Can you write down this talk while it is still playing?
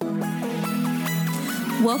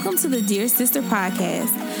Welcome to the Dear Sister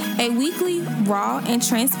Podcast, a weekly, raw, and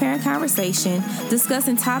transparent conversation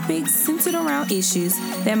discussing topics centered around issues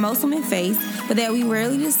that most women face, but that we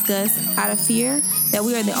rarely discuss out of fear that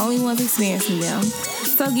we are the only ones experiencing them.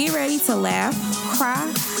 So get ready to laugh,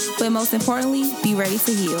 cry, but most importantly, be ready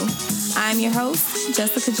to heal. I'm your host,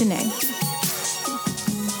 Jessica Janae.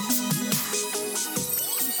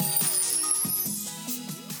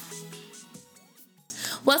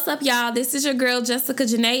 What's up, y'all? This is your girl, Jessica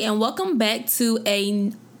Janae, and welcome back to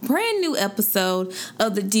a brand new episode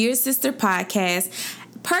of the Dear Sister Podcast.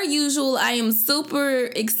 Per usual, I am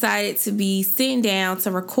super excited to be sitting down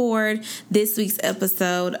to record this week's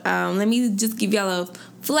episode. Let me just give y'all a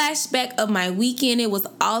flashback of my weekend. It was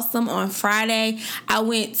awesome. On Friday, I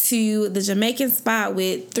went to the Jamaican spot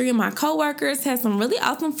with 3 of my coworkers, had some really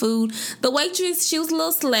awesome food. The waitress, she was a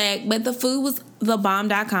little slack, but the food was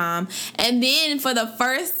thebomb.com. And then for the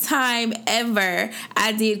first time ever,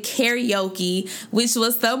 I did karaoke, which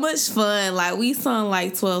was so much fun. Like, we sung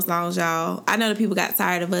like 12 songs, y'all. I know the people got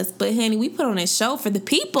tired of us, but honey, we put on a show for the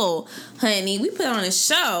people. Honey, we put on a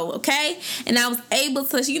show, okay? And I was able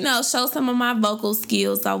to, show some of my vocal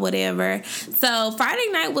skills or whatever. So Friday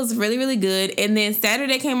night was really, really good. And then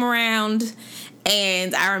Saturday came around,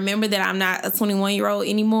 and I remember that I'm not a 21-year-old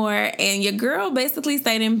anymore. And your girl basically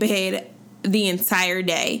stayed in bed the entire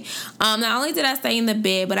day. Not only did I stay in the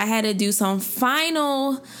bed, but I had to do some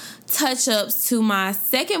final touch-ups to my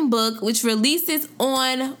second book, which releases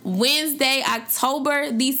on Wednesday,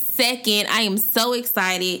 October the 2nd. I am so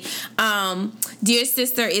excited. Dear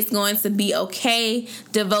Sister is going to be okay.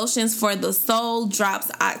 Devotions for the Soul drops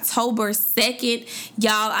October 2nd.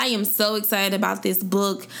 Y'all, I am so excited about this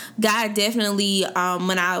book. God definitely,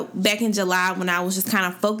 back in July, when I was just kind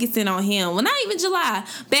of focusing on Him. Well, not even July.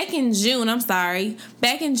 Back in June,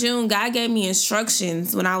 God gave me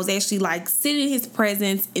instructions when I was actually like sitting in His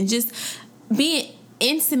presence and just being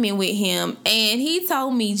intimate with Him. And He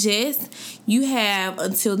told me, Jess, you have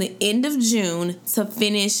until the end of June to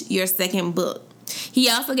finish your second book. He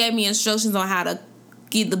also gave me instructions on how to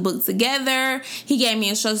get the book together. He gave me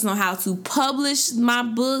instructions on how to publish my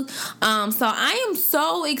book. So I am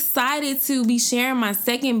so excited to be sharing my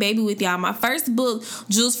second baby with y'all. My first book,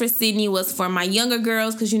 Jewels for Sydney, was for my younger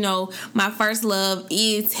girls because, my first love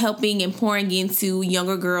is helping and pouring into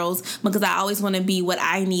younger girls because I always want to be what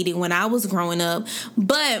I needed when I was growing up.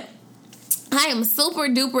 But I am super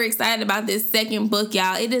duper excited about this second book,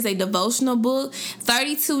 y'all. It is a devotional book,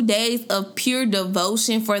 32 days of pure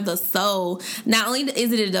devotion for the soul. Not only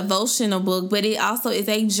is it a devotional book, but it also is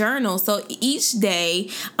a journal. So each day,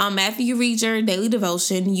 after you read your daily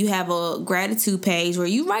devotion, you have a gratitude page where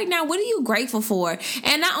you write down, what are you grateful for?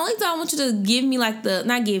 And not only do I want you to give me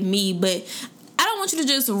I don't want you to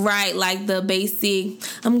just write like the basic,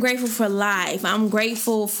 I'm grateful for life, I'm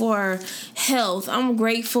grateful for health, I'm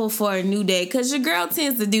grateful for a new day, because your girl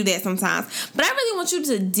tends to do that sometimes. But I really want you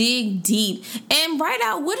to dig deep and write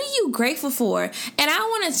out, what are you grateful for? And I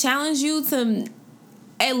want to challenge you to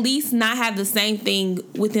at least not have the same thing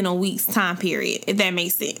within a week's time period, if that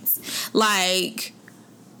makes sense. Like,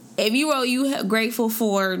 if you wrote you grateful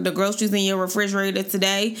for the groceries in your refrigerator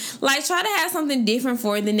today, like, try to have something different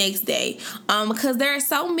for the next day. Because there are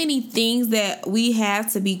so many things that we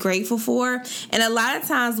have to be grateful for. And a lot of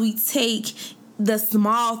times we take the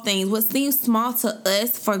small things, what seems small to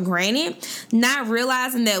us, for granted, not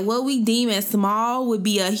realizing that what we deem as small would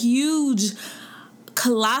be a huge,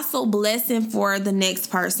 colossal blessing for the next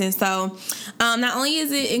person. So not only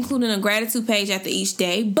is it including a gratitude page after each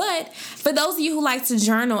day, but for those of you who like to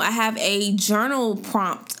journal, I have a journal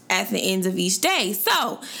prompt at the end of each day.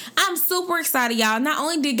 So I'm super excited, y'all. Not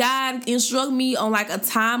only did God instruct me on like a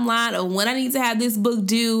timeline of when I need to have this book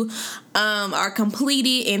due or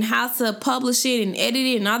completed and how to publish it and edit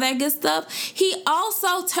it and all that good stuff, He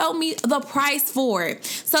also told me the price for it.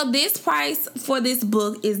 So this price for this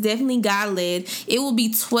book is definitely God-led. It will be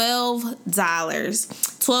 $12.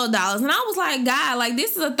 And I was like, God, like,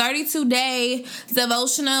 this is a 32-day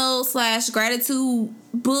devotional / gratitude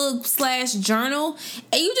book / journal,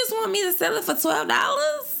 and you just want me to sell it for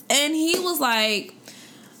 $12? And He was like,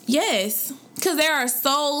 yes, because there are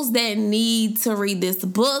souls that need to read this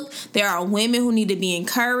book. There are women who need to be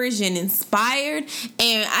encouraged and inspired,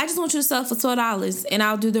 and I just want you to sell it for $12, and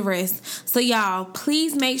I'll do the rest. So y'all,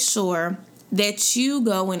 please make sure that you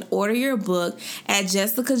go and order your book at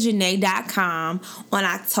jessicajanae.com on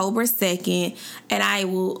October 2nd, and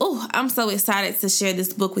I'm so excited to share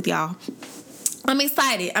this book with y'all. I'm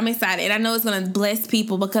excited. And I know it's going to bless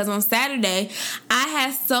people because on Saturday, I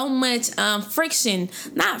had so much friction.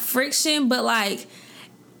 Not friction, but like,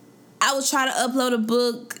 I would try to upload a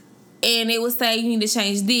book and it would say you need to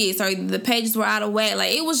change this, or the pages were out of whack.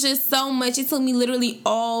 Like, it was just so much. It took me literally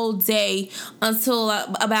all day until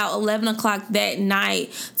about 11 o'clock that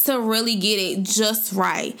night to really get it just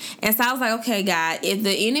right. And so I was like, okay, God, if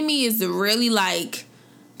the enemy is really like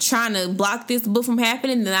trying to block this book from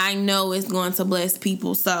happening, then I know it's going to bless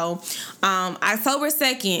people. So October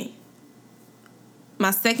 2nd, my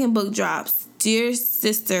second book drops. Dear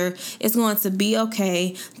Sister, It's Going to Be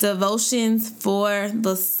Okay. Devotions for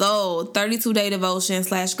the Soul. 32-day devotion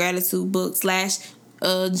 / gratitude book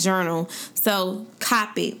 / journal. So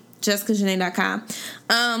copy.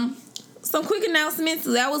 JessicaJanae.com. Some quick announcements.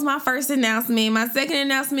 That was my first announcement. My second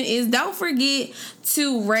announcement is don't forget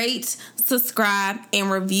to rate, subscribe, and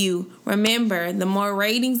review. Remember, the more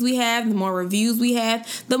ratings we have, the more reviews we have,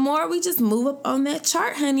 the more we just move up on that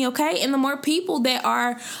chart, honey, okay? And the more people that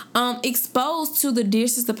are exposed to the Dear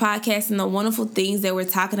Sister podcast and the wonderful things that we're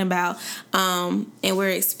talking about and we're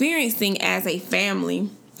experiencing as a family.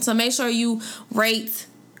 So make sure you rate,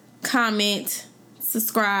 comment,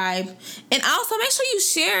 subscribe, and also make sure you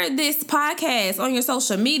share this podcast on your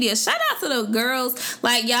social media. Shout out to the girls.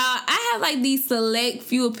 Like, y'all, I have like these select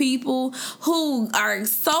few people who are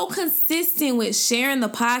so consistent with sharing the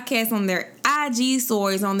podcast on their IG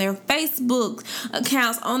stories, on their Facebook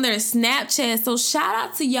accounts, on their Snapchat. So shout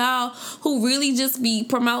out to y'all who really just be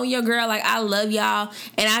promoting your girl. Like, I love y'all,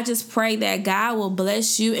 and I just pray that God will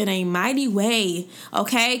bless you in a mighty way,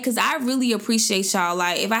 okay? Because I really appreciate y'all.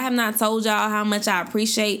 Like, if I have not told y'all how much I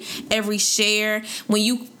appreciate every share, when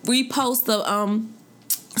you repost the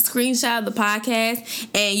screenshot of the podcast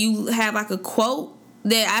and you have like a quote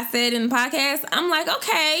that I said in the podcast, I'm like,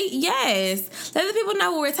 okay, yes. Let the people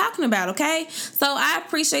know what we're talking about, okay? So I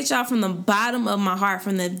appreciate y'all from the bottom of my heart,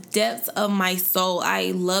 from the depths of my soul.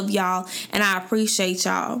 I love y'all, and I appreciate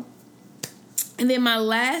y'all. And then my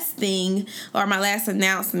last thing, or my last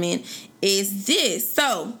announcement, is this.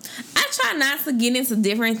 So I try not to get into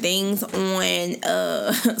different things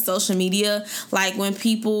on social media, like when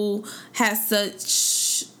people have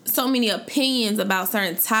so many opinions about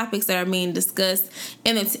certain topics that are being discussed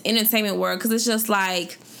in the entertainment world, because it's just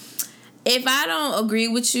like, if I don't agree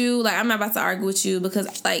with you, like, I'm not about to argue with you,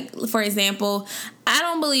 because, like, for example, I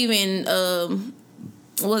don't believe in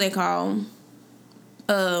what they call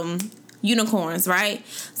unicorns, right?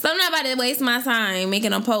 So I'm not about to waste my time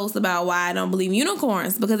making a post about why I don't believe in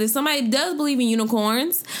unicorns, because if somebody does believe in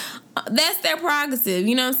unicorns, that's their prerogative,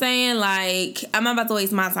 you know what I'm saying? Like, I'm not about to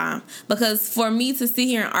waste my time, because for me to sit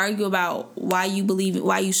here and argue about why you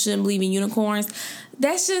shouldn't believe in unicorns,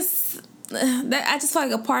 that's just that I just feel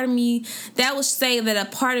like a part of me that would say that a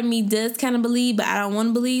part of me does kind of believe, but I don't want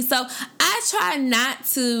to believe. So I try not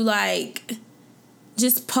to like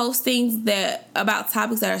just post things that about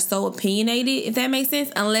topics that are so opinionated, if that makes sense,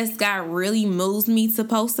 unless God really moves me to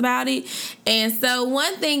post about it. And so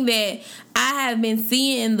one thing that I have been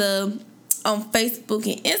seeing on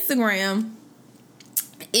Facebook and Instagram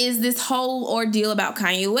is this whole ordeal about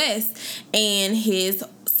Kanye West and his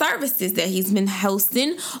services that he's been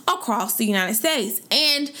hosting across the United States.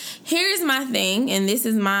 And here's my thing, and this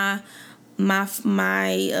is my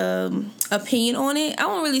opinion on it. I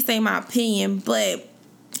won't really say my opinion, but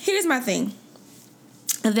here's my thing.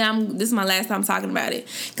 And then this is my last time talking about it,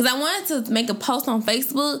 because I wanted to make a post on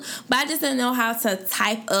Facebook, but I just didn't know how to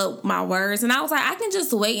type up my words. And I was like, I can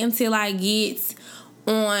just wait until I get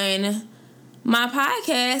on my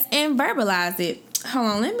podcast and verbalize it. Hold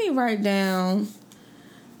on, let me write down.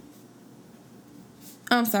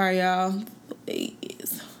 I'm sorry, y'all.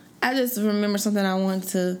 I just remember something I wanted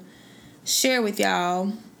to share with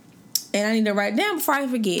y'all, and I need to write it down before I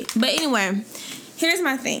forget. But anyway, here's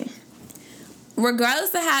my thing.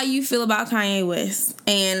 Regardless of how you feel about Kanye West,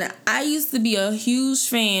 and I used to be a huge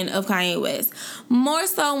fan of Kanye West, more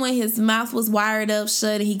so when his mouth was wired up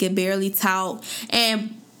shut and he could barely talk,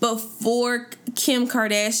 and before Kim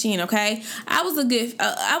Kardashian, okay, I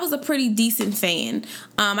was a pretty decent fan.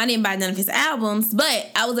 I didn't buy none of his albums, but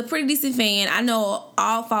I was a pretty decent fan. I know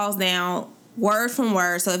All Falls Down word from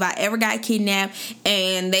word. So if I ever got kidnapped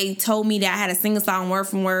and they told me that I had to sing a song word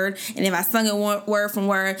from word, and if I sung it word from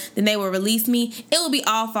word, then they would release me, it would be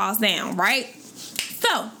All Falls Down, right?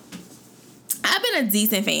 So I've been a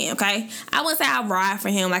decent fan, okay? I wouldn't say I ride for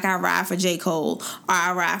him like I ride for J. Cole or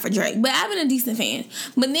I ride for Drake, but I've been a decent fan.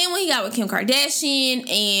 But then when he got with Kim Kardashian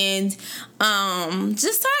and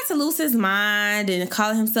just started to lose his mind and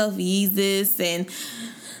calling himself Jesus and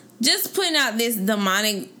just putting out this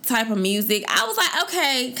demonic type of music, I was like,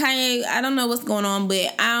 okay, Kanye, I don't know what's going on,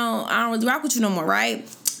 but I don't really rock with you no more, right?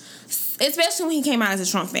 Especially when he came out as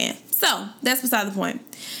a Trump fan. So that's beside the point.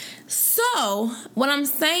 So what I'm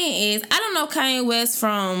saying is, I don't know Kanye West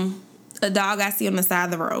from a dog I see on the side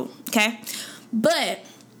of the road, okay? But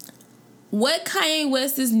what Kanye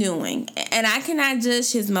West is doing, and I cannot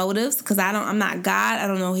judge his motives because I'm not God. I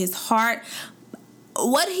don't know his heart.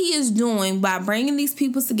 What he is doing by bringing these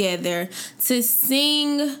people together to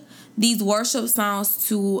sing these worship songs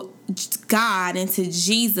to God and to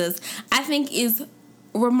Jesus, I think is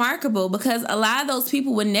remarkable, because a lot of those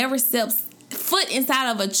people would never step foot inside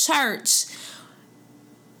of a church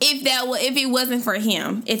if it wasn't for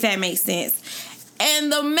him, if that makes sense.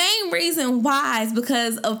 And the main reason why is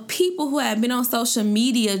because of people who have been on social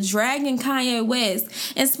media dragging Kanye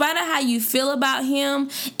West. In spite of how you feel about him,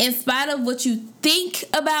 in spite of what you think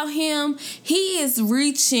about him, he is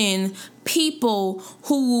reaching people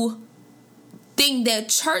who think that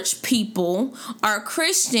church people or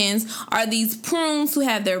Christians are these prunes who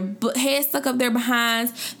have their heads stuck up their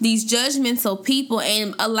behinds, these judgmental people.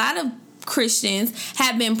 And a lot of Christians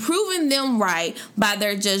have been proving them right by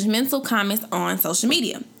their judgmental comments on social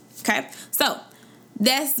media. Okay, so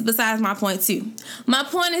that's besides my point too. My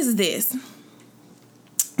point is this,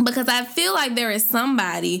 because I feel like there is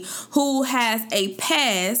somebody who has a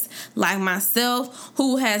past like myself,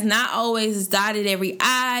 who has not always dotted every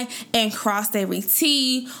I and crossed every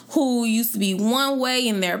T, who used to be one way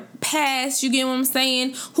in their past, you get what I'm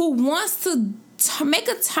saying, who wants to make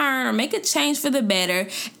a turn or make a change for the better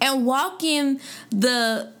and walk in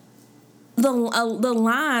the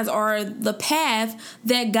lines or the path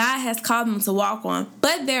that God has called them to walk on.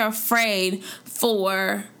 But they're afraid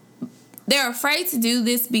to do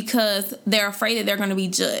this because they're afraid that they're going to be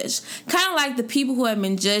judged. Kind of like the people who have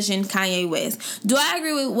been judging Kanye West. Do I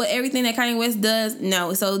agree with everything that Kanye West does?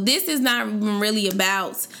 No. So this is not even really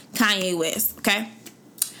about Kanye West, okay?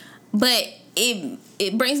 But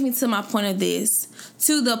it brings me to my point of this.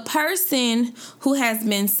 To the person who has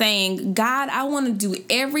been saying, God, I want to do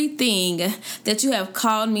everything that you have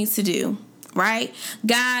called me to do. Right?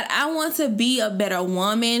 God, I want to be a better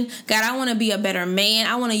woman. God, I want to be a better man.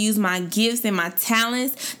 I want to use my gifts and my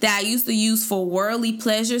talents that I used to use for worldly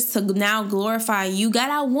pleasures to now glorify you.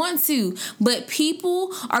 God, I want to. But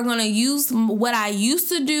people are going to use what I used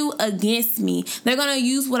to do against me. They're going to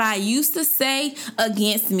use what I used to say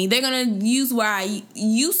against me. They're going to use where I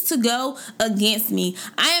used to go against me.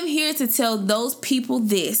 I am here to tell those people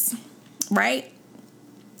this, right?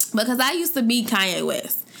 Because I used to be Kanye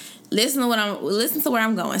West. Listen to where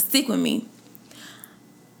I'm going. Stick with me.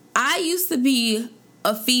 I used to be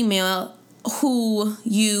a female who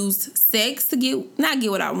used sex to not get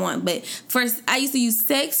what I want, but first I used to use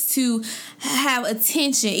sex to have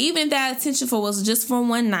attention, even if that attention was just for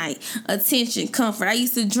one night. Attention, comfort. I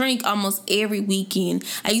used to drink almost every weekend.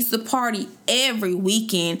 I used to party every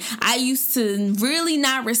weekend. I used to really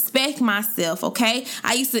not respect myself, okay?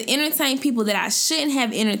 I used to entertain people that I shouldn't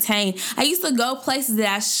have entertained. I used to go places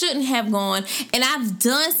that I shouldn't have gone, and I've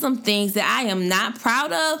done some things that I am not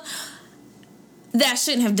proud of that I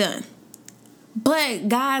shouldn't have done. But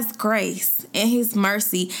God's grace and his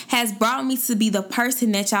mercy has brought me to be the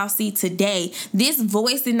person that y'all see today. This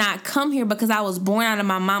voice did not come here because I was born out of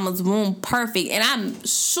my mama's womb perfect. And I'm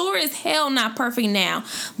sure as hell not perfect now.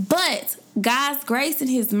 But God's grace and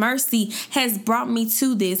his mercy has brought me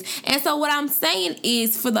to this. And so what I'm saying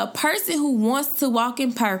is, for the person who wants to walk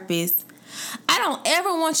in purpose, I don't ever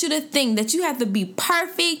want you to think that you have to be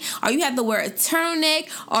perfect or you have to wear a turtleneck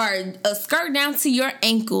or a skirt down to your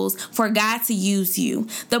ankles for God to use you.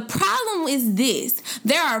 The problem is this.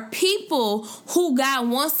 There are people who God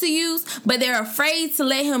wants to use, but they're afraid to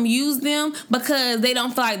let him use them because they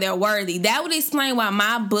don't feel like they're worthy. That would explain why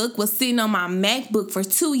my book was sitting on my MacBook for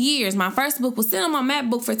 2 years. My first book was sitting on my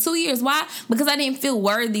MacBook for 2 years. Why? Because I didn't feel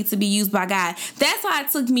worthy to be used by God. That's why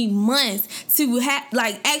it took me months to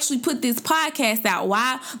actually put this podcast out.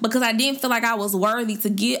 Why? Because I didn't feel like I was worthy to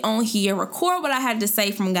get on here, record what I had to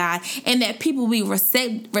say from God, and that people be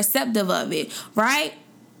receptive of it, right?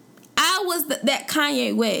 I was that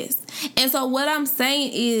Kanye West. And so what I'm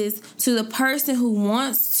saying is, to the person who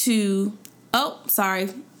wants to, about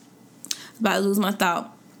to lose my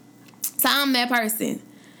thought. So I'm that person.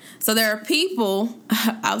 So there are people,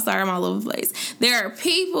 I'm sorry, I'm all over the place. There are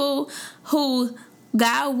people who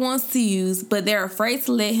God wants to use, but they're afraid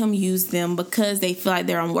to let him use them because they feel like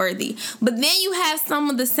they're unworthy. But then you have some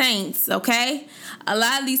of the saints, okay? A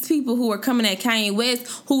lot of these people who are coming at Kanye West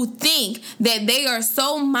who think that they are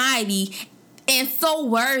so mighty and so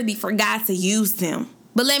worthy for God to use them.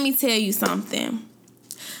 But let me tell you something.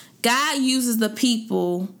 God uses the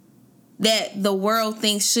people that the world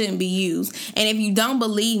thinks shouldn't be used. And if you don't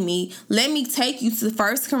believe me, let me take you to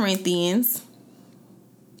 1 Corinthians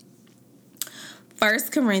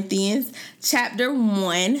chapter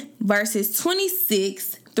 1, verses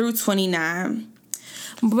 26 through 29.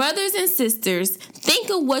 Brothers and sisters,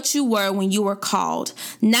 think of what you were when you were called.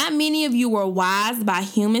 Not many of you were wise by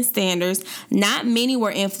human standards. Not many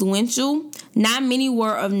were influential. Not many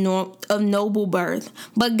were of noble birth.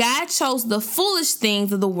 But God chose the foolish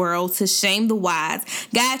things of the world to shame the wise.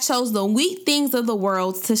 God chose the weak things of the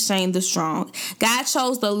world to shame the strong. God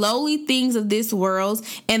chose the lowly things of this world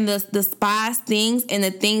and the despised things and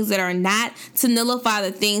the things that are not to nullify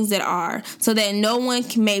the things that are, so that no one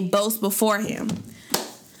may boast before him.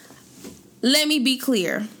 Let me be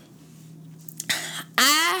clear.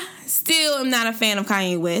 I still am not a fan of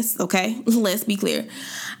Kanye West, okay? Let's be clear.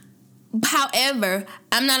 However,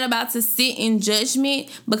 I'm not about to sit in judgment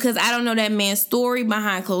because I don't know that man's story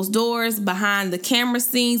behind closed doors, behind the camera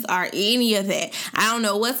scenes, or any of that. I don't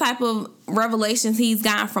know what type of revelations he's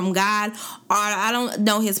gotten from God, or I don't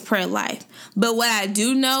know his prayer life. But what I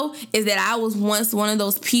do know is that I was once one of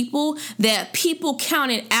those people that people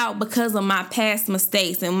counted out because of my past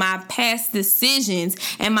mistakes and my past decisions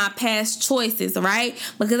and my past choices, right?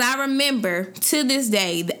 Because I remember to this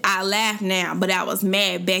day, I laugh now, but I was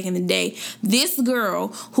mad back in the day. This girl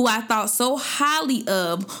who I thought so highly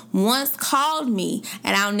of once called me,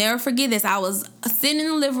 and I'll never forget this. I was sitting in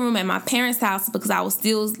the living room at my parents' house because I was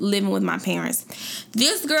still living with my parents.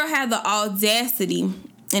 This girl had the audacity,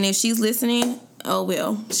 and if she's listening, oh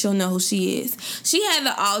well, she'll know who she is. She had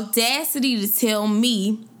the audacity to tell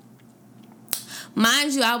me,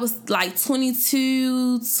 mind you, I was like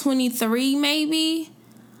 22, 23 maybe,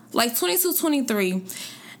 like 22, 23.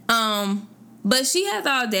 But she had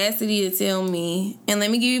the audacity to tell me, and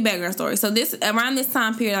let me give you a background story. So around this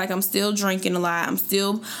time period, like I'm still drinking a lot. I'm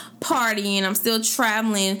still partying. I'm still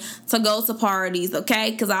traveling to go to parties,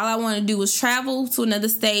 okay? Because all I want to do is travel to another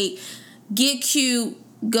state, get cute,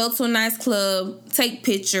 go to a nice club, take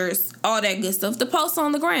pictures, all that good stuff to post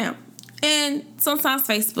on the gram. And sometimes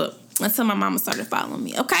Facebook, until my mama started following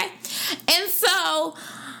me, okay? And so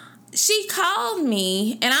she called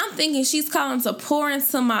me, and I'm thinking she's calling to pour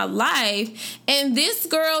into my life. And this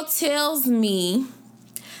girl tells me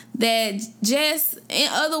that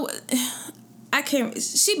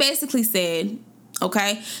she basically said,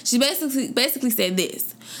 okay? She basically said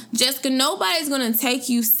this: Jessica, nobody's going to take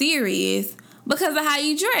you serious because of how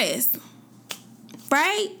you dress,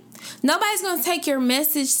 right? Nobody's going to take your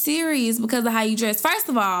message serious because of how you dress. First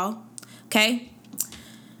of all, okay,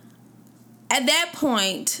 at that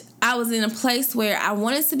point, I was in a place where I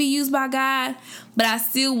wanted to be used by God, but I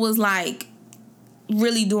still was like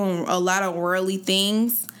really doing a lot of worldly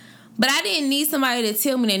things. But I didn't need somebody to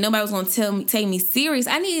tell me that nobody was going to take me serious.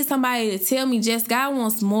 I needed somebody to tell me, Jess, God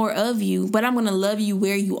wants more of you, but I'm going to love you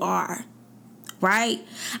where you are, right?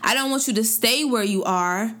 I don't want you to stay where you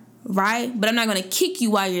are, right? But I'm not going to kick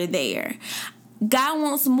you while you're there. God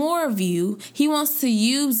wants more of you. He wants to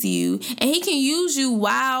use you, and he can use you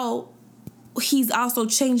while he's also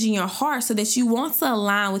changing your heart so that you want to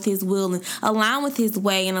align with his will and align with his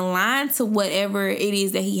way and align to whatever it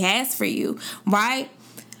is that he has for you, right?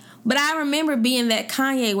 But I remember being that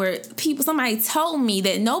Kanye where somebody told me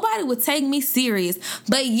that nobody would take me serious.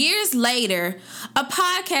 But years later, a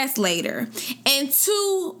podcast later, and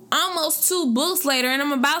almost two books later, and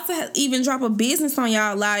I'm about to even drop a business on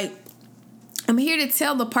y'all, like, I'm here to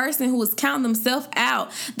tell the person who is counting themselves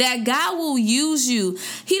out that God will use you.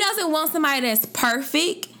 He doesn't want somebody that's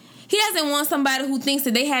perfect. He doesn't want somebody who thinks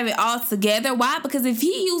that they have it all together. Why? Because if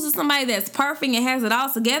he uses somebody that's perfect and has it all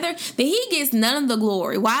together, then he gets none of the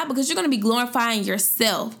glory. Why? Because you're going to be glorifying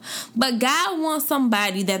yourself. But God wants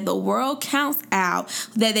somebody that the world counts out,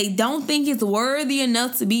 that they don't think is worthy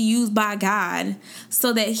enough to be used by God,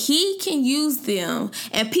 so that he can use them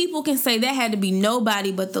and people can say that had to be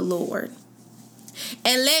nobody but the Lord.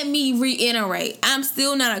 And let me reiterate, I'm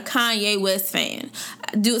still not a Kanye West fan.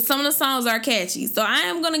 Some of the songs are catchy, so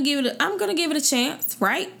I'm gonna give it a chance,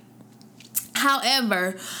 right?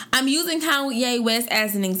 However, I'm using Kanye West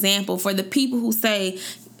as an example for the people who say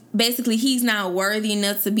basically he's not worthy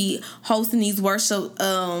enough to be hosting these worship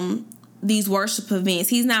events.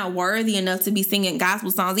 He's not worthy enough to be singing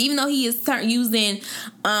gospel songs, even though he is using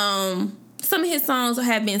some of his songs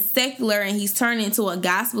have been secular and he's turned into a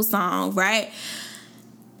gospel song, right?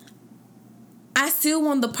 I still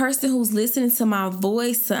want the person who's listening to my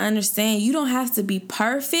voice to understand you don't have to be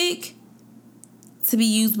perfect to be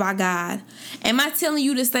used by God. Am I telling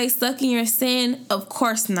you to stay stuck in your sin? Of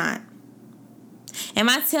course not. Am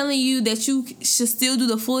I telling you that you should still do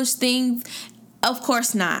the foolish things? Of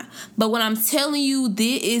course not. But what I'm telling you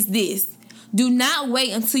is this. Do not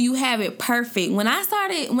wait until you have it perfect. When I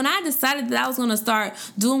decided that I was going to start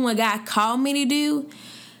doing what God called me to do,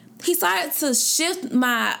 he started to shift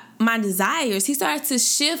my my desires. He started to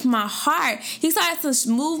shift my heart. He started to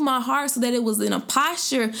move my heart so that it was in a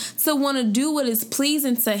posture to want to do what is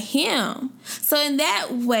pleasing to him. So in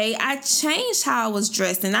that way, I changed how I was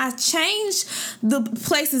dressed, and I changed the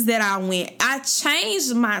places that I went. I changed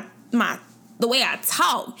the way I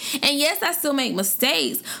talk. And yes, I still make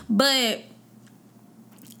mistakes, but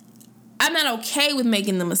I'm not okay with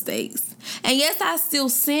making the mistakes. And yes, I still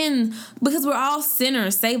sin, because we're all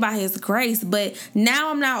sinners saved by his grace. But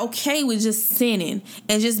now I'm not okay with just sinning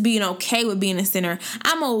and just being okay with being a sinner.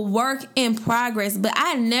 I'm a work in progress, but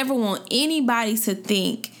I never want anybody to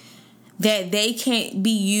think that they can't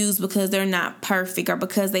be used because they're not perfect or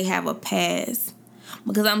because they have a past.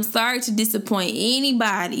 Because I'm sorry to disappoint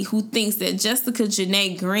anybody who thinks that Jessica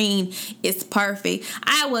Janae Green is perfect.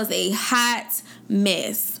 I was a hot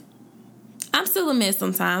mess. I'm still a mess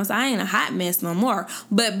sometimes. I ain't a hot mess no more.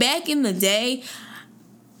 But back in the day,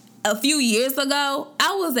 a few years ago,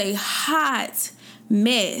 I was a hot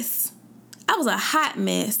mess. I was a hot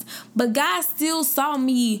mess. But God still saw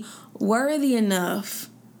me worthy enough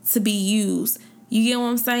to be used. You get what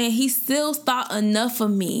I'm saying? He still thought enough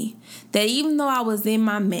of me that even though I was in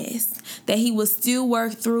my mess, that he would still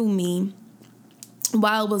work through me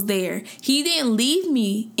while I was there. He didn't leave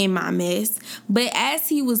me in my mess, but as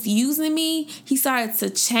he was using me, he started to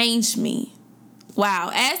change me.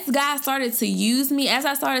 Wow. As God started to use me, as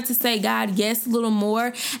I started to say, God, yes, a little more,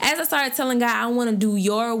 as I started telling God, I want to do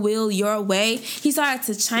your will, your way, he started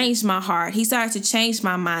to change my heart. He started to change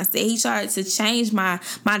my mindset. He started to change my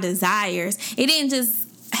desires. It didn't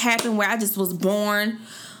just happen where I just was born.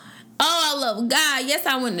 Oh, I love God. Yes,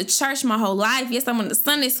 I went to church my whole life. Yes, I went to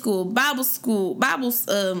Sunday school, Bible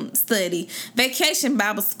study, vacation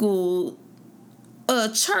Bible school,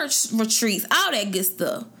 church retreats, all that good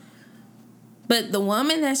stuff. But the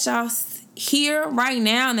woman that y'all hear right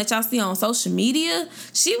now and that y'all see on social media,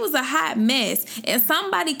 she was a hot mess. And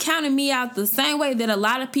somebody counted me out the same way that a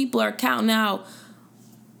lot of people are counting out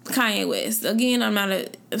Kanye West. Again, I'm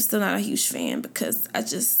still not a huge fan, because I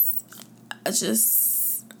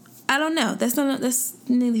don't know. That's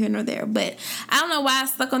neither here nor there. But I don't know why I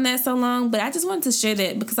stuck on that so long. But I just wanted to share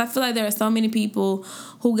that because I feel like there are so many people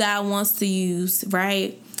who God wants to use,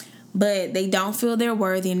 right? But they don't feel they're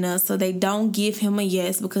worthy enough, so they don't give him a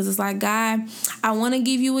yes, because it's like, God, I want to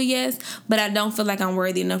give you a yes, but I don't feel like I'm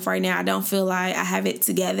worthy enough right now. I don't feel like I have it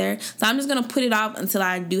together. So I'm just going to put it off until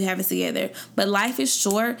I do have it together. But life is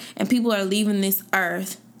short, and people are leaving this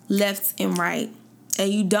earth left and right. And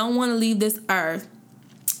you don't want to leave this earth.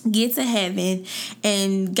 Get to heaven,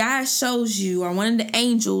 and God shows you, or one of the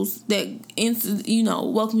angels that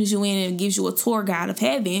welcomes you in and gives you a tour guide of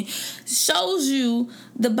heaven, shows you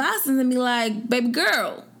the boxes and be like, baby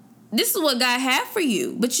girl, this is what God had for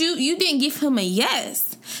you. But you didn't give him a yes.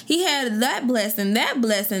 He had that blessing, that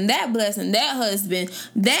husband,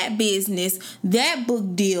 that business, that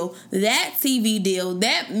book deal, that TV deal,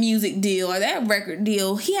 that music deal, or that record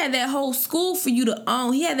deal. He had that whole school for you to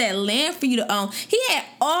own. He had that land for you to own. He had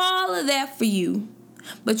all of that for you.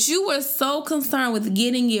 But you were so concerned with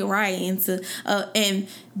getting it right and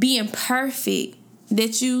being perfect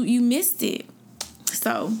that you missed it.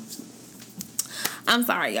 So I'm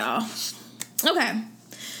sorry, y'all. Okay.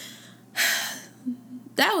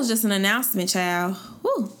 That was just an announcement, child.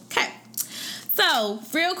 Woo. Okay. So,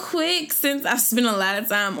 real quick, since I've spent a lot of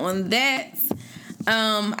time on that,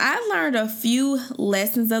 I learned a few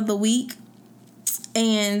lessons of the week.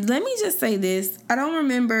 And let me just say this. I don't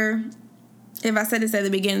remember if I said this at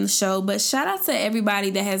the beginning of the show, but shout out to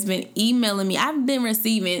everybody that has been emailing me. I've been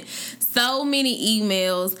receiving so many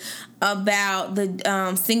emails about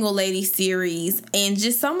the Single Lady series and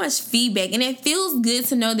just so much feedback. And it feels good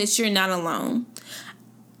to know that you're not alone.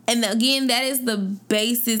 And again, that is the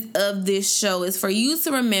basis of this show, is for you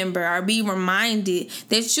to remember or be reminded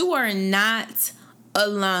that you are not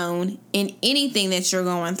alone in anything that you're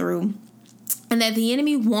going through. And that the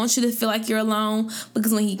enemy wants you to feel like you're alone,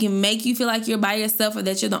 because when he can make you feel like you're by yourself or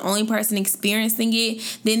that you're the only person experiencing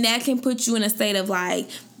it, then that can put you in a state of like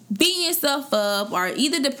beating yourself up or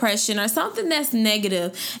either depression or something that's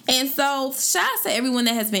negative. And so shout out to everyone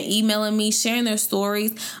that has been emailing me, sharing their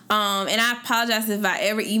stories. And I apologize if I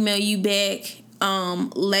ever email you back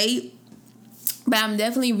late. But I'm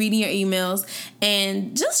definitely reading your emails,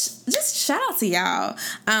 and just shout out to y'all.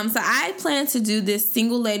 So I plan to do this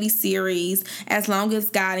Single Lady series as long as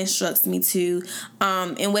God instructs me to,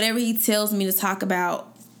 and whatever he tells me to talk about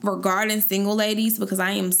regarding single ladies, because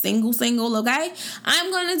I am single, okay?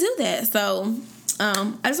 I'm going to do that. So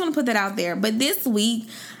I just want to put that out there. But this week,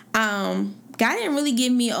 God didn't really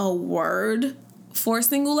give me a word for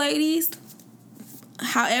single ladies.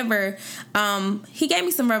 However, he gave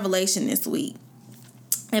me some revelation this week.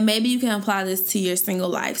 And maybe you can apply this to your single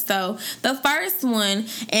life. So the first one,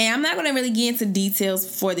 and I'm not going to really get into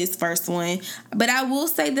details for this first one, but I will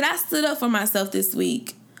say that I stood up for myself this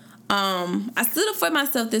week. I stood up for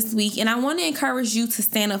myself this week, and I want to encourage you to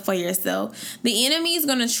stand up for yourself. The enemy is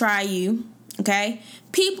going to try you, okay?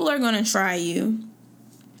 People are going to try you.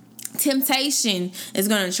 Temptation is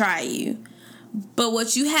going to try you. But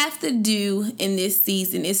what you have to do in this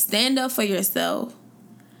season is stand up for yourself.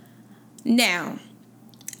 Now,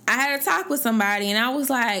 I had a talk with somebody, and I was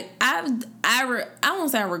like, I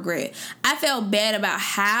won't say I regret. I felt bad about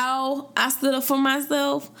how I stood up for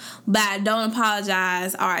myself, but I don't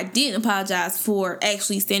apologize, or I didn't apologize for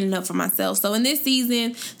actually standing up for myself. So in this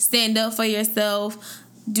season, stand up for yourself.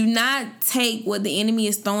 Do not take what the enemy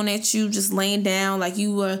is throwing at you just laying down like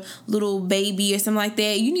you were a little baby or something like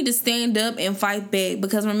that. You need to stand up and fight back,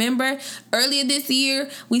 because remember, earlier this year,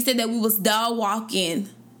 we said that we was dog walking.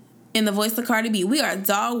 In the voice of Cardi B, we are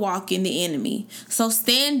dog walking the enemy. So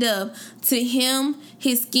stand up to him,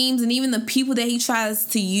 his schemes, and even the people that he tries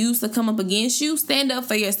to use to come up against you. Stand up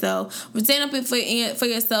for yourself. Stand up for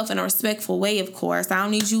yourself in a respectful way, of course. I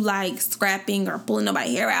don't need you like scrapping or pulling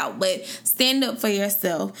nobody's hair out, but stand up for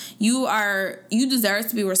yourself. You deserve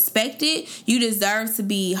to be respected. You deserve to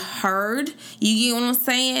be heard. You get what I'm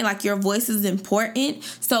saying? Like, your voice is important.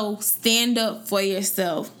 So stand up for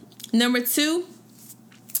yourself. Number 2.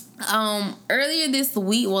 Earlier this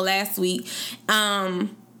week, last week, the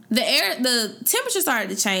temperature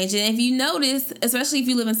started to change. And if you notice, especially if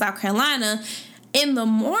you live in South Carolina, in the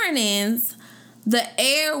mornings, the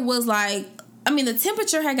air was like, the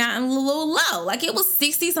temperature had gotten a little low. Like, it was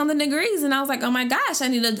 60-something degrees. And I was like, oh my gosh, I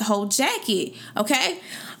need a whole jacket. Okay?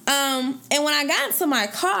 And when I got into my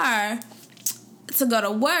car to go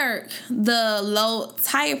to work, the low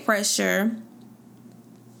tire pressure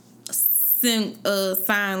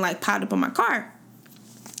sign like popped up on my car.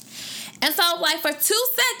 And so, like, for 2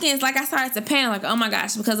 seconds, like, I started to panic, like, oh my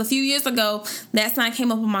gosh, because a few years ago, that sign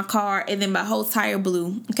came up on my car, and then my whole tire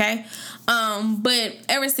blew, okay? But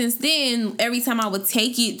ever since then, every time I would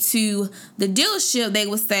take it to the dealership, they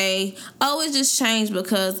would say, oh, it just changed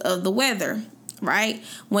because of the weather, right?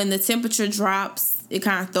 When the temperature drops, it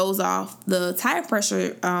kind of throws off the tire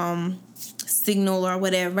pressure signal or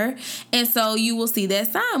whatever, and so you will see that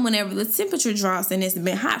sign whenever the temperature drops and it's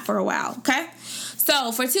been hot for a while. Okay,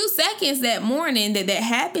 so for 2 seconds that morning that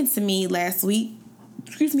happened to me last week,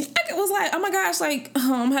 I was like, oh my gosh, like,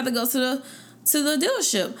 I'm gonna have to go to the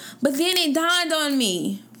dealership. But then it dawned on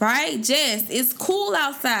me, right, Jess, it's cool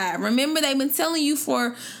outside. Remember, they've been telling you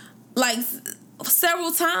for like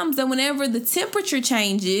several times that whenever the temperature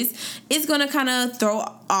changes, it's gonna kind of throw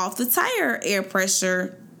off the tire air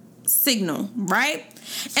pressure signal, right?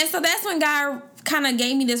 And so that's when God kind of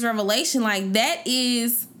gave me this revelation, like, that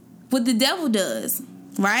is what the devil does,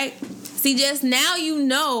 right? See, just now you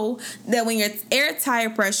know that when your air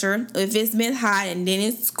tire pressure, if it's been hot and then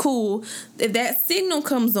it's cool, if that signal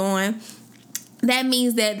comes on, that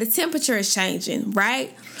means that the temperature is changing,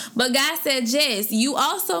 right? But God said, Jess, you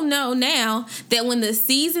also know now that when the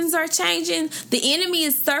seasons are changing, the enemy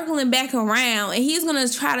is circling back around and he's going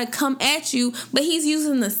to try to come at you, but he's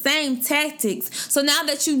using the same tactics. So now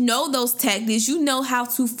that you know those tactics, you know how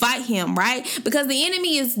to fight him, right? Because the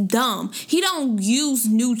enemy is dumb. He don't use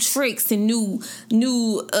new tricks and new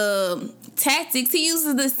tactics. He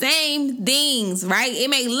uses the same things, right? It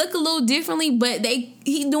may look a little differently, but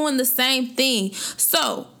he doing the same thing.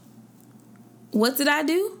 So what did I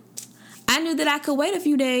do? I knew that I could wait a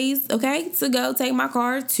few days, okay, to go take my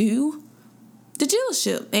car to the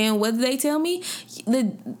dealership. And what did they tell me?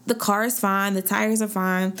 The car is fine. The tires are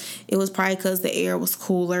fine. It was probably because the air was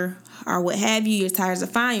cooler or what have you. Your tires are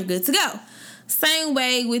fine. You're good to go. Same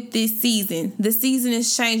way with this season. The season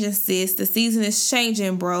is changing, sis. The season is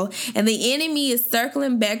changing, bro. And the enemy is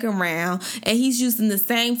circling back around and he's using the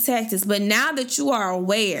same tactics. But now that you are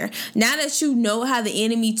aware, now that you know how the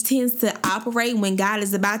enemy tends to operate when God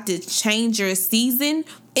is about to change your season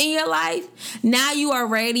in your life, now you are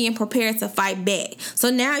ready and prepared to fight back. So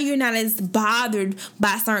now you're not as bothered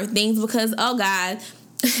by certain things because, oh God,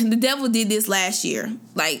 the devil did this last year.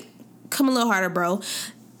 Like, come a little harder, bro.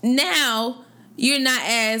 Now you're not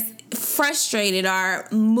as frustrated or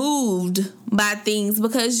moved by things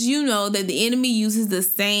because you know that the enemy uses the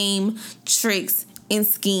same tricks and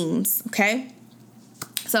schemes, okay?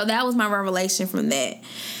 So that was my revelation from that.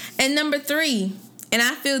 And number 3, and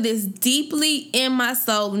I feel this deeply in my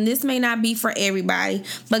soul, and this may not be for everybody,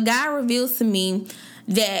 but God reveals to me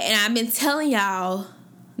that, and I've been telling y'all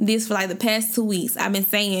this for like the past 2 weeks. I've been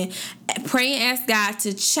saying, pray and ask God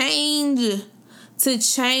to change to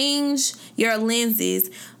change your lenses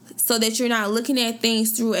so that you're not looking at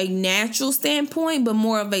things through a natural standpoint, but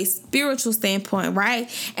more of a spiritual standpoint,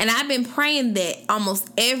 right? And I've been praying that almost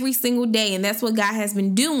every single day, and that's what God has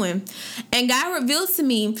been doing. And God revealed to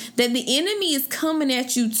me that the enemy is coming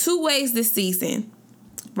at you two ways this season,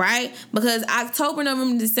 right? Because October,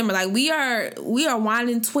 November, December, like we are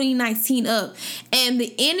winding 2019 up, and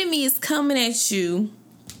the enemy is coming at you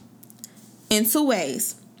in two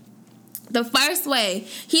ways. The first way,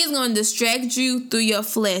 he's going to distract you through your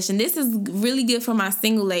flesh. And this is really good for my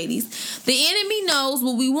single ladies. The enemy knows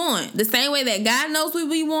what we want. The same way that God knows what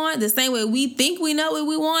we want, the same way we think we know what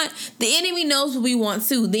we want, the enemy knows what we want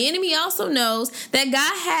too. The enemy also knows that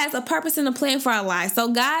God has a purpose and a plan for our lives. So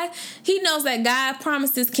he knows that God's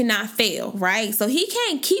promises cannot fail, right? So he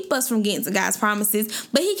can't keep us from getting to God's promises,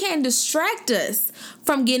 but he can distract us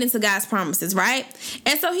from getting to God's promises, right?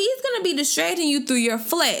 And so he's going to be distracting you through your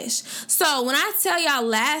flesh. So when I tell y'all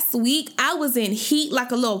last week, I was in heat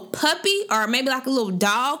like a little puppy or maybe like a little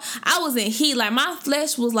dog. I was in heat. Like my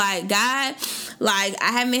flesh was like, God, like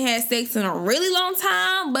I haven't had sex in a really long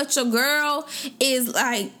time, but your girl is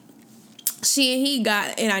like, she and he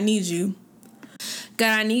got, and I need you.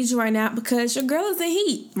 God, I need you right now because your girl is in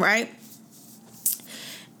heat, right?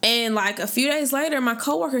 And like a few days later, my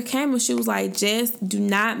coworker came and she was like, Jess, do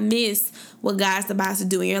not miss what God's about to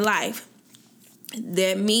do in your life.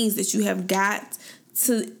 That means that you have got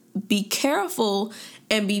to be careful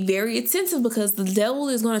and be very attentive because the devil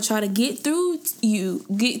is going to try to get through to you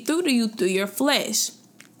through your flesh.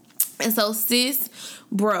 And so, sis,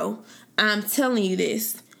 bro, I'm telling you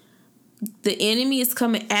this. The enemy is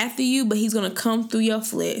coming after you, but he's going to come through your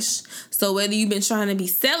flesh. So whether you've been trying to be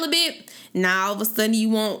celibate, now all of a sudden you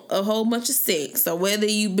want a whole bunch of sex. So whether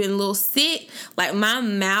you've been a little sick, like my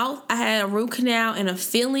mouth, I had a root canal and a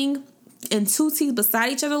filling and two teeth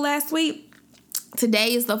beside each other last week.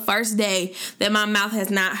 Today is the first day that my mouth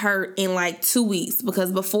has not hurt in like 2 weeks,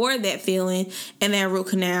 because before that filling and that root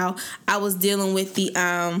canal, I was dealing with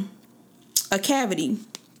a cavity,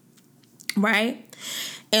 right?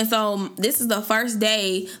 And so this is the first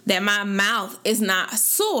day that my mouth is not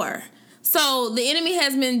sore. So the enemy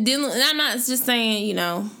has been dealing, and I'm not just saying,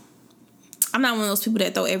 I'm not one of those people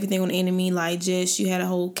that throw everything on the enemy, like, Jess, you had a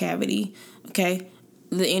whole cavity, okay?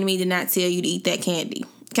 The enemy did not tell you to eat that candy,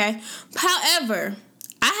 okay? However,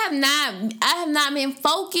 I have not been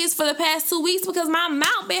focused for the past 2 weeks because my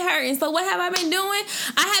mouth been hurting. So what have I been doing?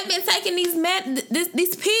 I have been taking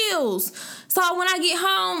these pills. So when I get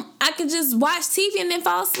home, I can just watch TV and then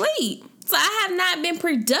fall asleep. So I have not been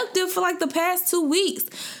productive for like the past 2 weeks.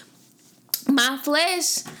 My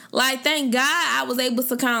flesh, like, thank God I was able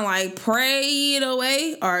to kind of like pray it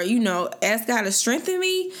away or, ask God to strengthen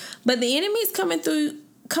me. But the enemy is coming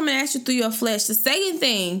at you through your flesh. The second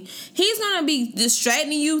thing, he's going to be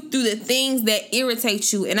distracting you through the things that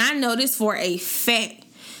irritate you. And I know this for a fact.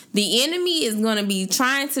 The enemy is going to be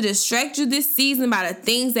trying to distract you this season by the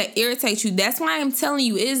things that irritate you. That's why I'm telling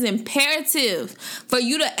you, it is imperative for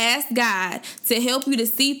you to ask God to help you to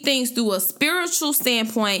see things through a spiritual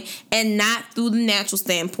standpoint and not through the natural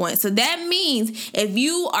standpoint. So that means if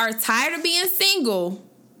you are tired of being single,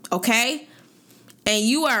 okay, and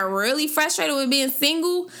you are really frustrated with being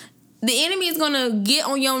single, the enemy is going to get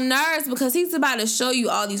on your nerves because he's about to show you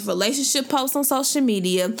all these relationship posts on social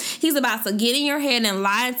media. He's about to get in your head and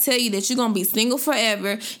lie and tell you that you're going to be single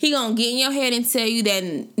forever. He's going to get in your head and tell you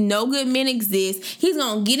that no good men exist. He's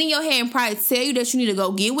going to get in your head and probably tell you that you need to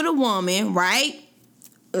go get with a woman, right?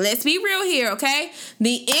 Let's be real here, okay?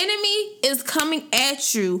 The enemy is coming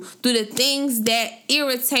at you through the things that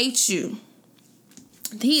irritate you.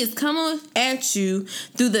 He is coming at you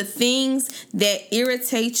through the things that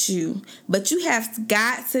irritate you. But you have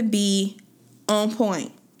got to be on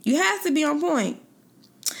point. You have to be on point.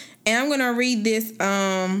 And I'm going to read this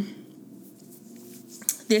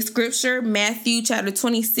scripture, Matthew chapter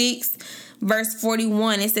 26, verse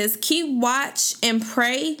 41. It says, keep watch and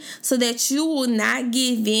pray so that you will not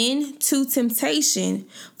give in to temptation.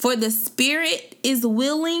 For the spirit is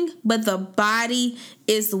willing, but the body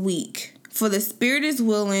is weak. For the spirit is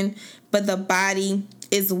willing, but the body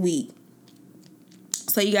is weak.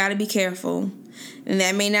 So you got to be careful. And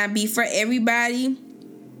that may not be for everybody.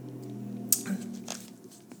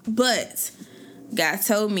 But God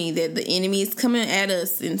told me that the enemy is coming at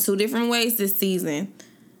us in 2 different ways this season.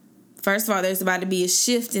 First of all, there's about to be a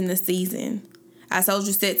shift in the season. I told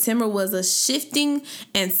you September was a shifting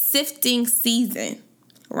and sifting season,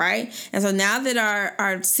 right? And so now that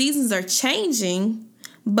our seasons are changing,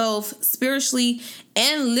 both spiritually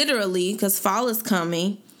and literally, because fall is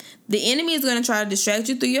coming, the enemy is going to try to distract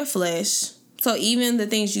you through your flesh So even the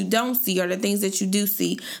things you don't see are the things that you do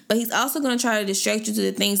see. But he's also going to try to distract you to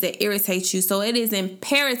the things that irritate you. So it is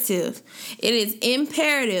imperative. It is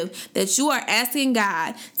imperative that you are asking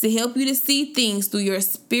God to help you to see things through your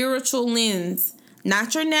spiritual lens.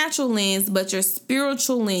 Not your natural lens, but your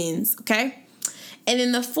spiritual lens. Okay? And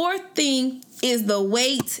then the fourth thing is the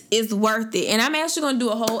wait is worth it. And I'm actually going to do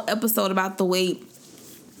a whole episode about the wait.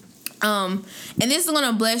 And this is going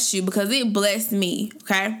to bless you because it blessed me.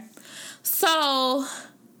 Okay? So,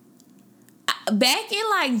 back in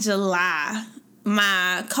like July,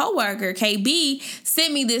 my coworker, KB,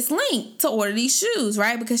 sent me this link to order these shoes,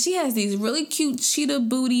 right? Because she has these really cute cheetah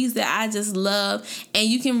booties that I just love. And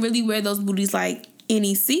you can really wear those booties like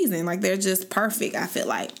any season. Like, they're just perfect, I feel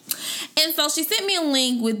like. And so, she sent me a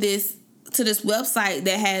link with this to this website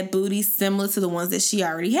that had booties similar to the ones that she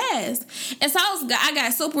already has. And so I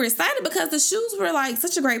got super excited because the shoes were like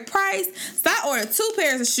such a great price. So I ordered 2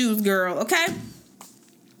 pairs of shoes, girl, okay?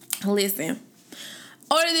 Listen.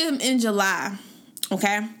 Ordered them in July,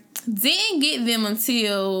 okay? Didn't get them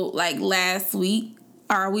until like last week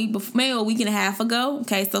or a week before, maybe a week and a half ago.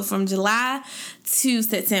 Okay, so from July to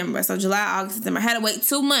September. So July, August, September. I had to wait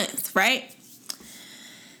 2 months, right?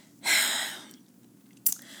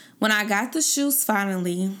 When I got the shoes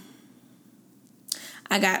finally,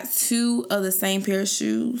 I got 2 of the same pair of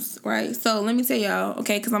shoes, right? So let me tell y'all,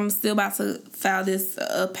 okay, because I'm still about to file this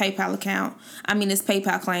PayPal account. This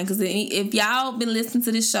PayPal claim. Because if y'all been listening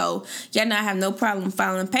to this show, y'all know I have no problem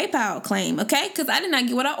filing a PayPal claim, okay? Because I did not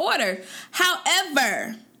get what I ordered.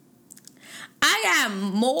 However, I got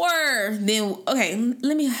more than, okay,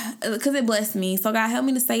 let me, because it blessed me. So God, help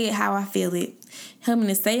me to say it how I feel it. Help me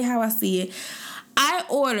to say it how I see it. I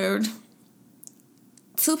ordered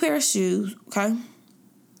 2 pair of shoes, okay?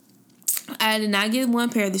 I did not get 1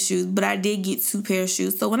 pair of the shoes, but I did get 2 pair of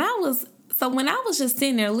shoes. So when I was just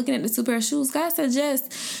sitting there looking at the 2 pair of shoes, God said,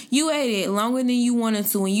 Jess, you waited longer than you wanted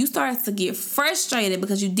to, and you started to get frustrated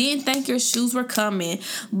because you didn't think your shoes were coming.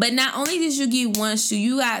 But not only did you get 1 shoe,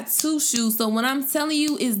 you got 2 shoes. So what I'm telling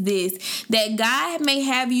you is this, that God may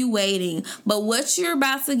have you waiting, but what you're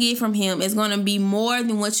about to get from him is going to be more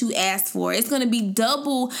than what you asked for. It's going to be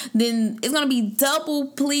double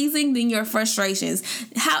pleasing than your frustrations.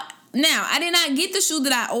 Now, I did not get the shoe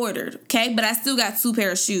that I ordered, okay? But I still got 2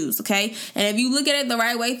 pair of shoes, okay? And if you look at it the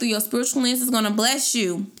right way through your spiritual lens, it's going to bless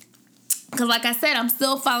you. Because like I said, I'm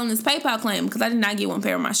still following this PayPal claim because I did not get 1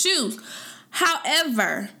 pair of my shoes.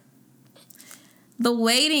 However, the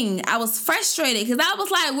waiting, I was frustrated because I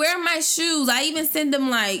was like, where are my shoes? I even sent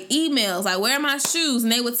them like emails, like, where are my shoes?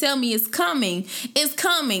 And they would tell me it's coming. It's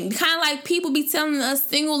coming. Kind of like people be telling us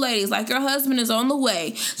single ladies, like, your husband is on the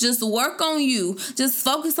way. Just work on you. Just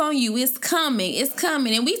focus on you. It's coming. It's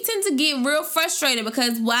coming. And we tend to get real frustrated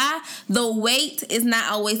because why? The wait is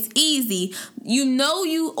not always easy. You know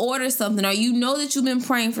you order something, or you know that you've been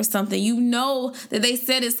praying for something. You know that they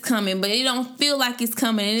said it's coming, but it don't feel like it's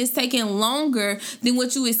coming, and it's taking longer than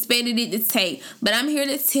what you expected it to take. But I'm here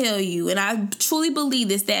to tell you, and I truly believe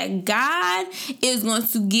this, that God is going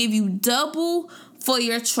to give you double for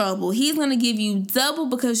your trouble. He's going to give you double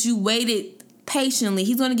because you waited patiently.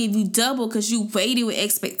 He's going to give you double because you waited with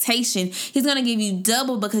expectation. He's going to give you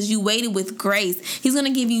double because you waited with grace. He's going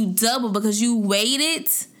to give you double because you waited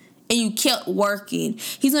and you kept working.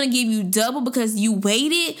 He's going to give you double because you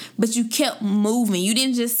waited, but you kept moving. You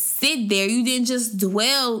didn't just sit there. You didn't just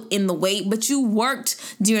dwell in the wait, but you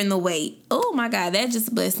worked during the wait. Oh my God, that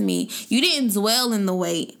just blessed me. You didn't dwell in the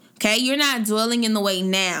wait. Okay, you're not dwelling in the wait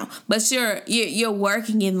now, but you're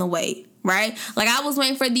working in the wait, right? Like, I was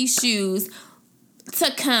waiting for these shoes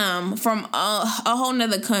to come from a whole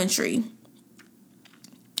nother country.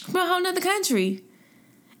 From a whole nother country.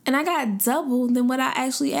 And I got double than what I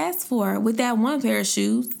actually asked for with that 1 pair of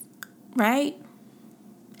shoes, right?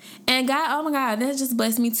 And God, oh my God, that just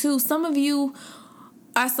blessed me too. Some of you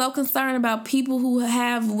are so concerned about people who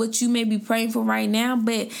have what you may be praying for right now,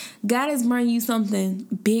 but God is bringing you something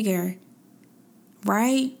bigger,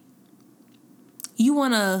 right? You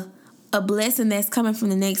want a blessing that's coming from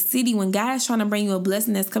the next city when God is trying to bring you a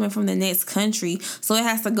blessing that's coming from the next country. So it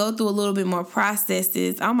has to go through a little bit more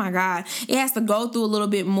processes. Oh my God. It has to go through a little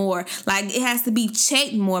bit more. Like, it has to be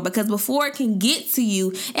checked more, because before it can get to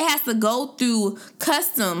you, it has to go through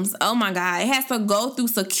customs. Oh my God. It has to go through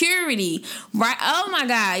security, right? Oh my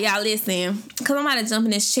God. Y'all listen, because I'm about to jump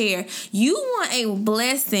in this chair. You want a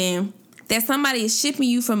blessing that somebody is shipping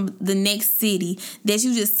you from the next city that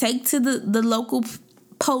you just take to the local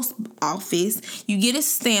post office, you get a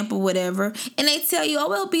stamp or whatever, and they tell you, oh,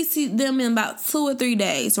 we'll be see them in about 2 or 3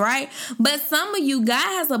 days, right? But some of you, God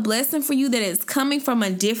has a blessing for you that is coming from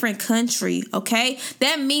a different country, okay?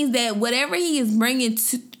 That means that whatever he is bringing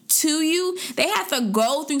to you, they have to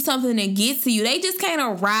go through something to get to you. They just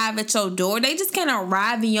can't arrive at your door. They just can't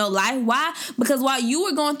arrive in your life. Why? Because while you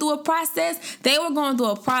were going through a process, they were going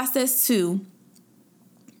through a process too.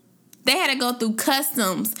 They had to go through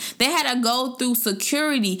customs. They had to go through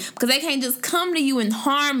security because they can't just come to you and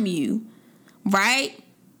harm you, right?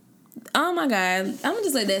 Oh my God. I'm going to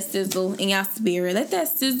just let that sizzle in your spirit. Let that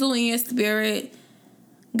sizzle in your spirit.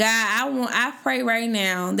 God, I pray right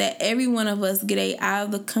now that every one of us get a out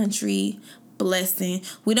of the country blessing.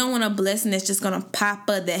 We don't want a blessing that's just going to pop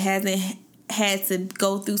up that hasn't had to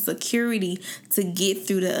go through security to get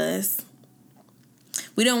through to us.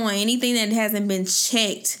 We don't want anything that hasn't been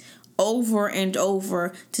checked over and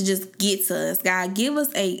over to just get to us. God, give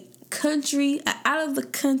us a out of the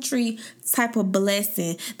country type of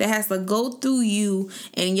blessing that has to go through you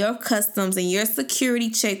and your customs and your security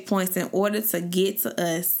checkpoints in order to get to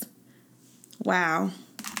us. Wow.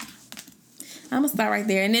 I'm gonna start right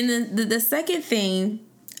there. And then the second thing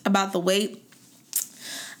about the weight,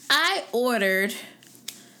 I ordered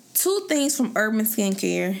 2 things from Urban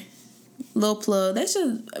Skincare. Little plug. They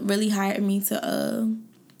should really hire me to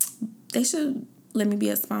they should let me be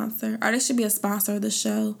a sponsor. Or they should be a sponsor of the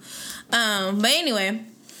show. But anyway.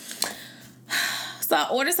 So I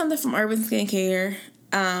ordered something from Urban Skincare.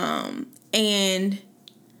 And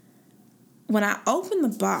when I opened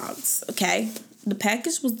the box, okay, the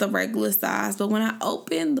package was the regular size. But when I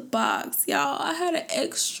opened the box, y'all, I had an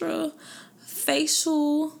extra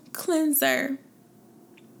facial cleanser.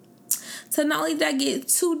 So not only did I get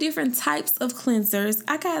 2 different types of cleansers,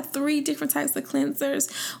 I got 3 different types of cleansers.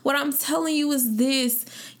 What I'm telling you is this.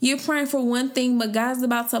 You're praying for one thing, but God's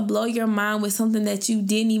about to blow your mind with something that you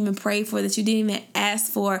didn't even pray for, that you didn't even ask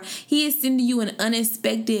for. He is sending you an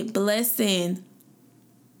unexpected blessing.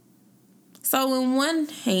 So in one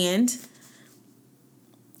hand,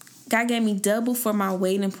 God gave me double for my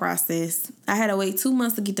waiting process. I had to wait 2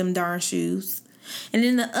 months to get them darn shoes. And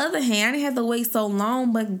in the other hand, I didn't have to wait so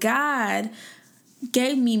long, but God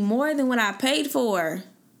gave me more than what I paid for.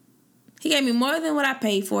 He gave me more than what I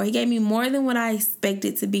paid for. He gave me more than what I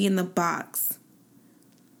expected to be in the box.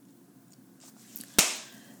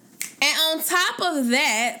 And on top of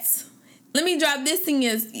that, let me drop this in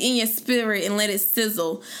your spirit and let it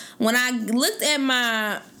sizzle. When I looked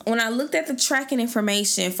at the tracking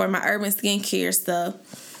information for my Urban Skincare stuff,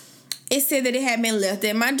 it said that it had been left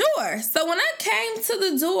at my door. So when I came to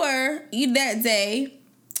the door that day,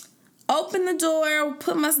 opened the door,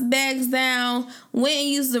 put my bags down, went and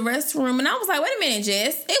used the restroom, and I was like, wait a minute,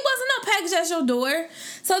 Jess, it wasn't no package at your door.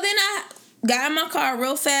 So then I got in my car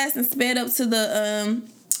real fast and sped up to the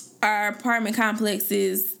our apartment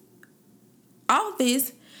complex's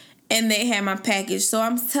office, and they had my package. So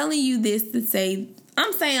I'm telling you this to say,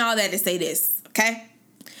 I'm saying all that to say this, okay?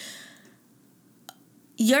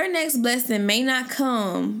 Your next blessing may not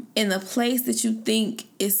come in the place that you think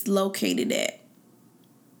it's located at.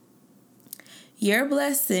 Your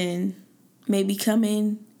blessing may be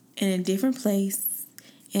coming in a different place,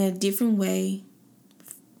 in a different way,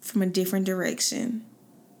 from a different direction.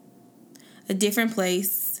 A different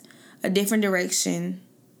place, a different direction.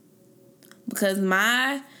 Because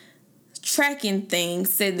my tracking thing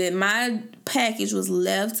said that my package was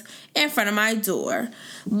left in front of my door,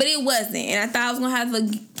 but it wasn't. And I thought I was gonna have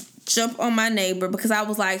to jump on my neighbor because I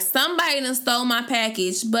was like, somebody done stole my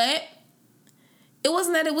package. But it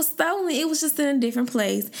wasn't that it was stolen, it was just in a different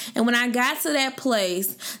place. And when I got to that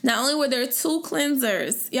place, not only were there 2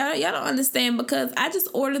 cleansers, y'all don't understand, because I just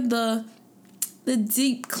ordered the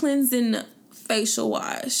deep cleansing facial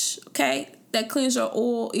wash, okay, that cleans your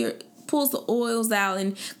oil, pulls the oils out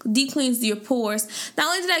and deep cleans your pores. Not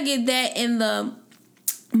only did I get that in the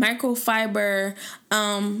microfiber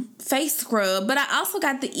face scrub, but I also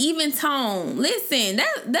got the even tone. Listen,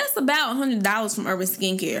 that's about $100 from Urban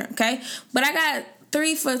Skincare, okay? But I got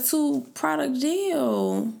 3 for 2 product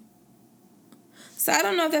deal. So I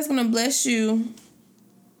don't know if that's gonna bless you.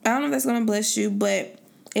 But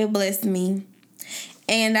it blessed me.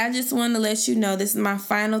 And I just wanted to let you know this is my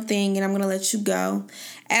final thing, and I'm going to let you go.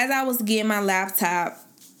 As I was getting my laptop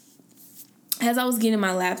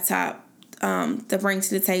to bring to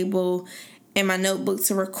the table and my notebook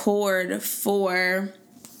to record for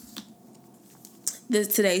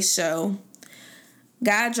today's show,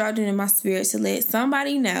 God dropped it in my spirit to let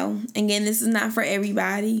somebody know. Again, this is not for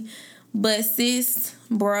everybody, but sis,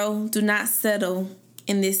 bro, do not settle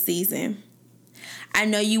in this season. I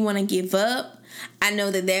know you want to give up. I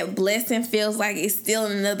know that blessing feels like it's still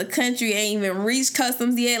in another country, ain't even reached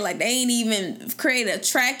customs yet. Like, they ain't even created a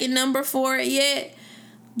tracking number for it yet.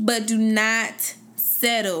 But do not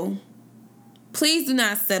settle. Please do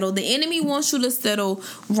not settle. The enemy wants you to settle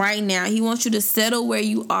right now. He wants you to settle where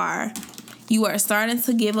you are. You are starting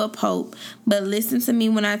to give up hope. But listen to me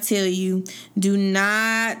when I tell you, do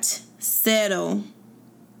not settle.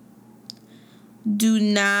 Do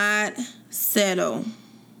not settle.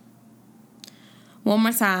 One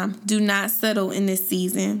more time. Do not settle in this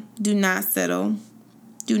season. Do not settle.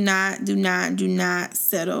 Do not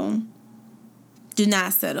settle. Do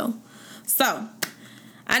not settle. So,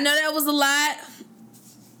 I know that was a lot.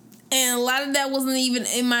 And a lot of that wasn't even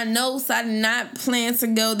in my notes. I did not plan to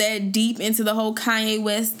go that deep into the whole Kanye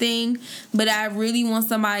West thing. But I really want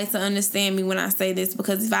somebody to understand me when I say this.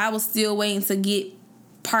 Because if I was still waiting to get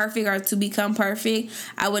perfect or to become perfect,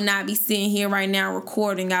 I would not be sitting here right now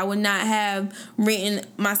recording. I would not have written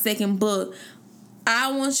my second book.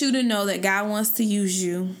 I want you to know that God wants to use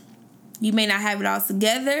you. You may not have it all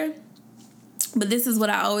together, but this is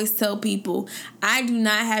what I always tell people. I do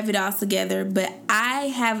not have it all together, but I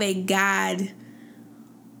have a God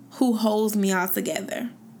who holds me all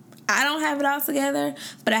together. I don't have it all together,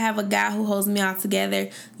 but I have a God who holds me all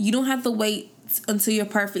together. You don't have to wait until you're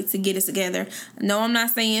perfect to get it together. No, I'm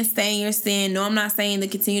not saying stay in your sin. No, I'm not saying to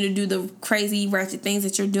continue to do the crazy, ratchet things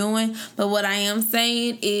that you're doing. But what I am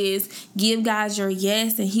saying is give God your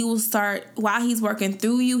yes, and he will start, while he's working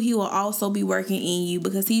through you, he will also be working in you,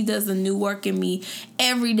 because he does a new work in me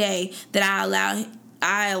every day that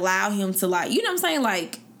I allow him to, like, you know what I'm saying?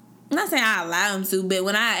 Like, I'm not saying I allow him to, but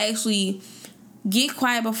when I actually get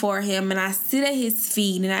quiet before him and I sit at his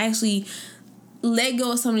feet and I actually let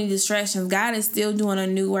go of so many distractions, God is still doing a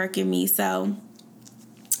new work in me. So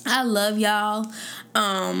I love y'all.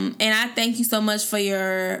 And I thank you so much for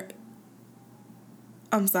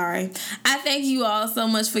I thank you all so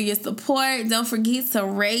much for your support. Don't forget to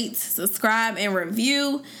rate, subscribe, and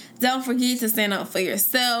review. Don't forget to stand up for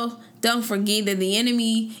yourself. Don't forget that the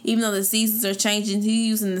enemy, even though the seasons are changing, he's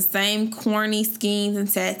using the same corny schemes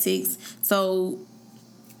and tactics. So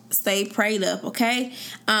stay prayed up, okay?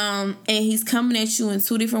 And he's coming at you in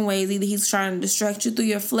two different ways. Either he's trying to distract you through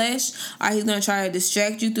your flesh, or he's going to try to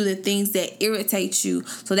distract you through the things that irritate you.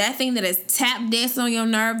 So that thing that is tap dancing on your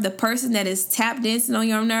nerve, the person that is tap dancing on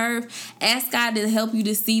your nerve, ask God to help you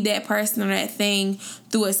to see that person or that thing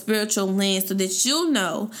through a spiritual lens, so that you'll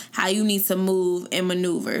know how you need to move and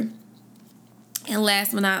maneuver. And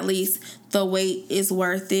last but not least, the wait is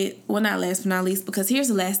worth it. Well, not last but not least, because here's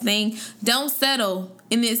the last thing. Don't settle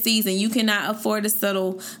in this season. You cannot afford to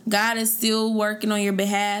settle. God is still working on your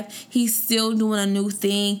behalf. He's still doing a new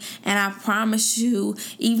thing. And I promise you,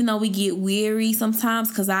 even though we get weary sometimes,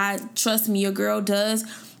 because trust me, your girl does,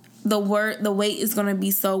 the wait is going to be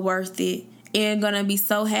so worth it. And gonna be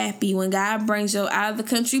so happy when God brings your out of the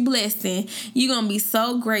country blessing. You're gonna be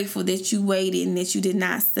so grateful that you waited and that you did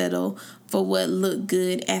not settle for what looked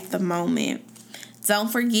good at the moment.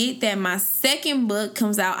 Don't forget that my second book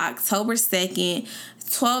comes out October 2nd.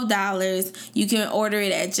 $12. You can order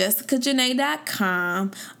it at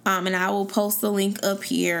jessicajanae.com. And I will post the link up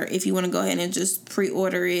here if you want to go ahead and just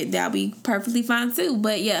pre-order it. That'll be perfectly fine too.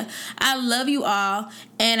 But yeah, I love you all.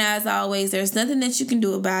 And as always, there's nothing that you can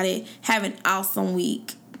do about it. Have an awesome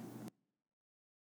week.